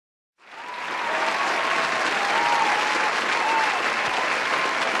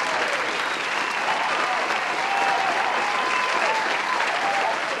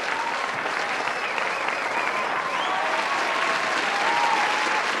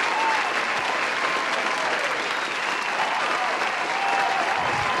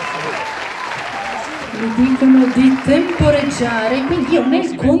mi dicono di temporeggiare, quindi io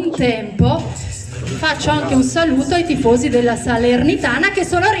nel contempo faccio anche un saluto ai tifosi della Salernitana che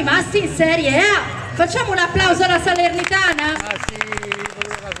sono rimasti in Serie A. Facciamo un applauso alla Salernitana? Ah sì,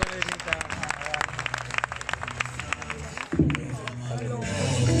 la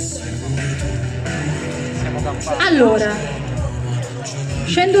Salernitana. Allora,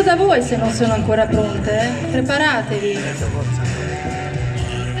 scendo da voi se non sono ancora pronte, preparatevi.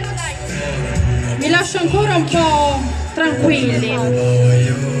 Però dai, vi lascio ancora un po' tranquilli.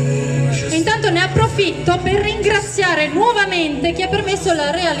 E intanto ne approfitto per ringraziare nuovamente chi ha permesso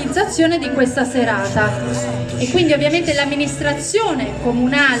la realizzazione di questa serata e quindi ovviamente l'amministrazione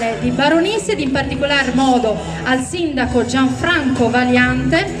comunale di Baronissi ed in particolar modo al sindaco Gianfranco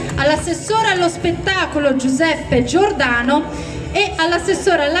Valiante, all'assessore allo spettacolo Giuseppe Giordano e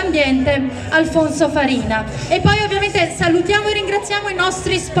all'assessore all'ambiente Alfonso Farina. E poi ovviamente salutiamo e ringraziamo i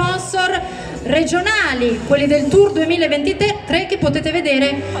nostri sponsor regionali, quelli del Tour 2023 che potete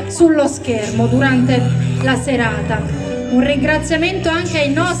vedere sullo schermo durante la serata. Un ringraziamento anche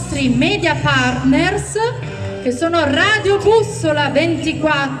ai nostri media partners che sono Radio Bussola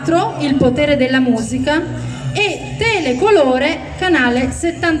 24, il potere della musica, e Telecolore canale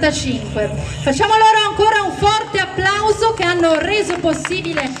 75. Facciamo loro ancora un forte applauso che hanno reso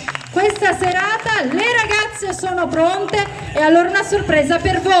possibile questa serata. Le ragazze sono pronte e allora una sorpresa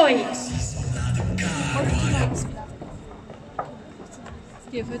per voi.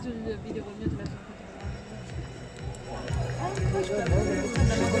 Che faccio il video col mio telefono.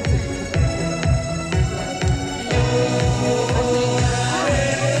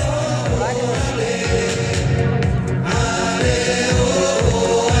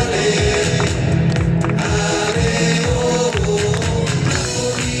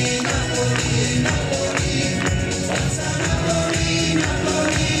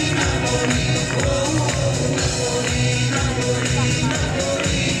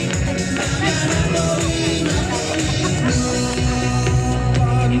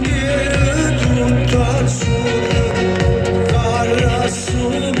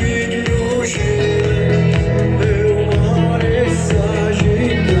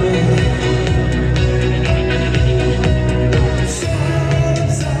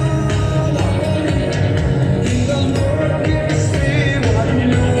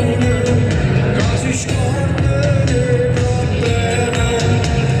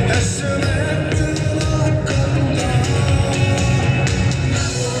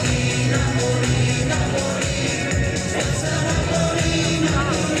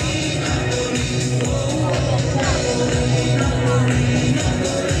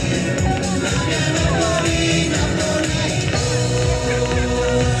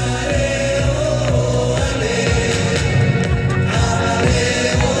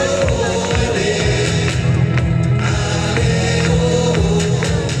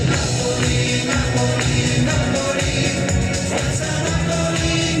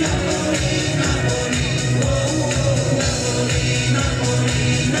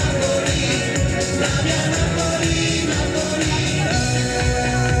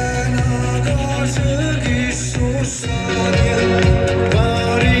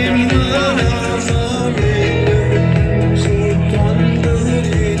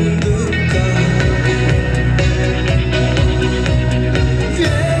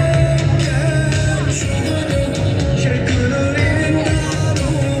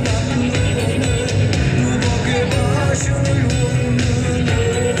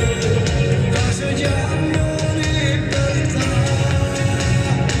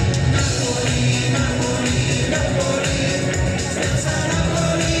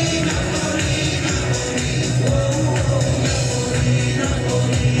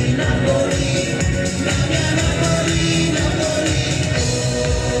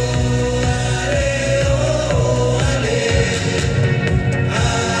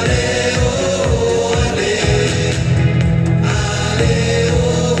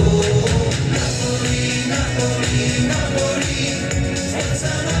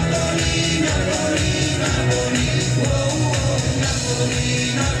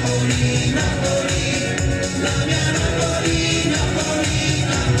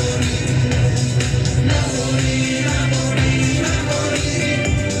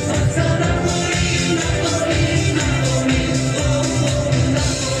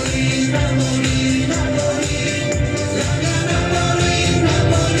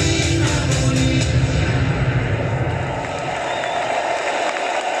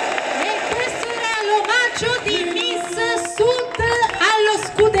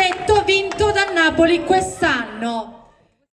 Napoli quest'anno.